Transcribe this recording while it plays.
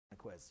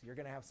is. You're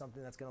going to have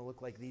something that's going to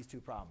look like these two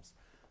problems.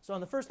 So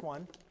on the first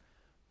one,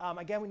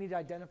 again, we need to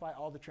identify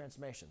all the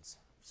transformations.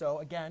 So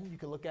again, you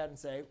can look at it and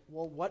say,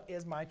 well, what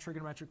is my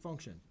trigonometric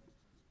function?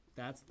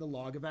 That's the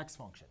log of x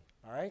function.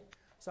 All right?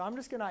 So I'm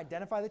just going to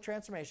identify the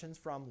transformations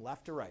from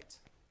left to right.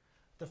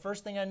 The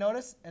first thing I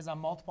notice is I'm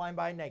multiplying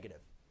by a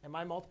negative. Am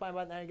I multiplying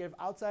by a negative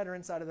outside or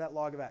inside of that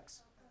log of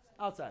x?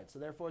 Outside. So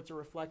therefore, it's a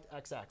reflect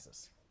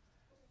x-axis.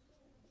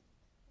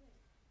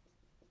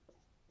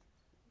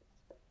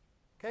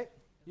 OK?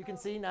 You can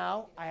see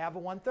now I have a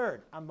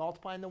 1/3. I'm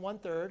multiplying the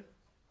 1/3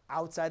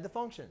 outside the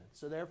function.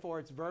 So therefore,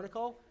 it's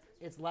vertical.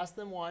 It's less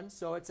than 1.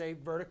 So it's a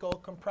vertical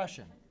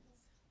compression.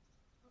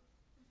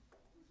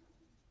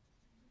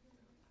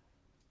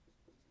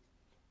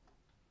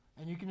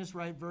 And you can just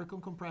write vertical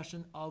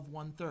compression of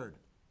 1/3.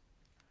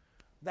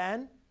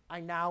 Then I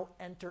now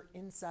enter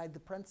inside the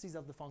parentheses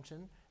of the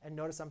function. And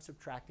notice I'm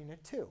subtracting a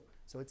 2.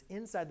 So it's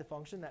inside the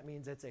function. That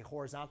means it's a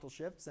horizontal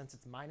shift. Since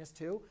it's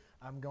 -2,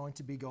 I'm going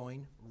to be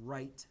going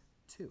right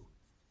 2.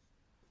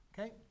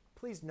 OK?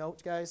 Please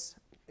note, guys,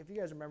 if you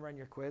guys remember on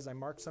your quiz, I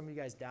marked some of you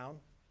guys down.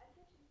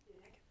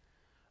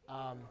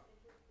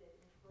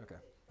 OK.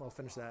 We'll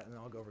finish that, and then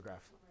I'll go over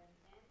graph.